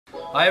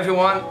Hi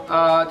everyone,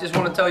 just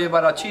want to tell you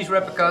about our cheese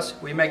replicas.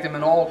 We make them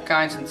in all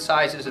kinds and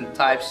sizes and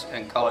types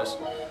and colors.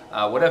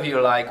 Whatever you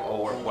like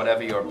or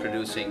whatever you're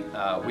producing,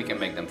 we can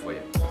make them for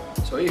you.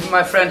 So even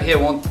my friend here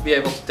won't be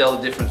able to tell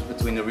the difference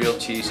between a real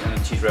cheese and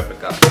a cheese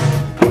replica.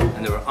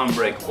 And they're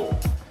unbreakable.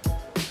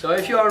 So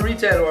if you are a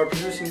retailer or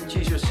producing the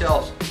cheese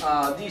yourselves,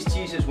 these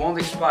cheeses won't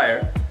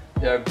expire.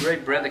 They're a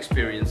great brand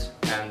experience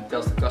and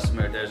tells the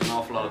customer there's an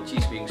awful lot of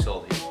cheese being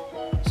sold here.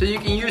 So you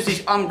can use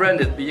these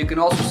unbranded, but you can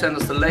also send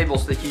us the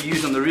labels that you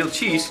use on the real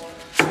cheese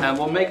and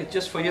we'll make it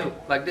just for you,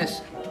 like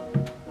this.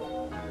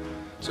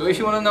 So if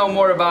you want to know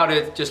more about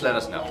it, just let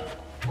us know.